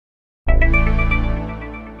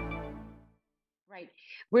Right.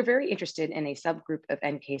 We're very interested in a subgroup of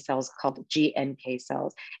NK cells called GNK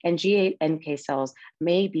cells. And GNK cells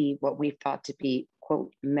may be what we've thought to be,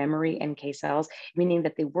 quote, memory NK cells, meaning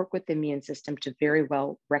that they work with the immune system to very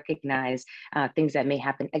well recognize things that may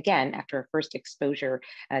happen again after a first exposure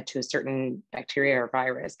to a certain bacteria or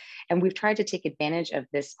virus. And we've tried to take advantage of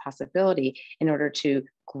this possibility in order to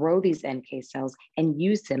grow these NK cells and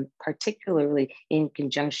use them, particularly in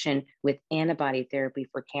conjunction with antibody therapy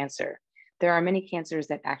for cancer. There are many cancers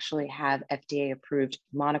that actually have FDA-approved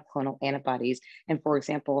monoclonal antibodies. And for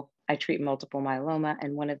example, I treat multiple myeloma,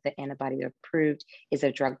 and one of the antibodies approved is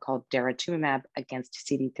a drug called daratumumab against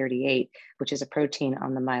CD38, which is a protein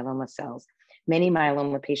on the myeloma cells. Many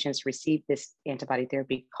myeloma patients receive this antibody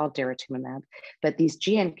therapy called daratumumab, but these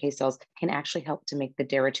GNK cells can actually help to make the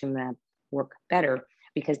daratumumab work better,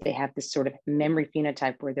 because they have this sort of memory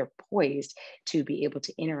phenotype where they're poised to be able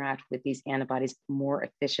to interact with these antibodies more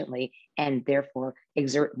efficiently and therefore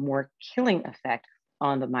exert more killing effect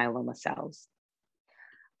on the myeloma cells.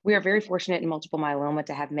 We are very fortunate in multiple myeloma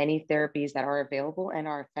to have many therapies that are available and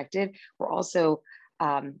are effective. We're also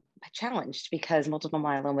challenged because multiple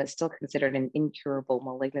myeloma is still considered an incurable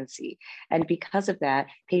malignancy. And because of that,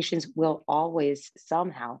 patients will always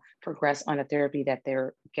somehow progress on a therapy that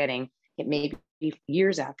they're getting. It may be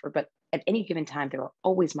years after, but at any given time, there are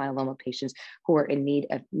always myeloma patients who are in need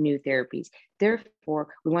of new therapies.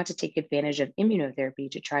 Therefore, we want to take advantage of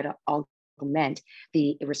immunotherapy to try to augment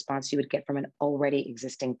the response you would get from an already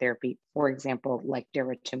existing therapy, for example, like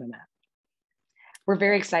daratumumab. We're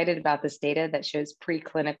very excited about this data that shows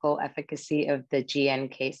preclinical efficacy of the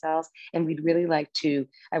GNK cells, and we'd really like to,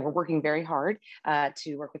 we're working very hard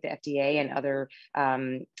to work with the FDA and other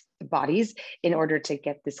bodies in order to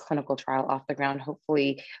get this clinical trial off the ground,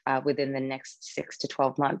 hopefully within the next 6 to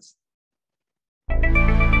 12 months.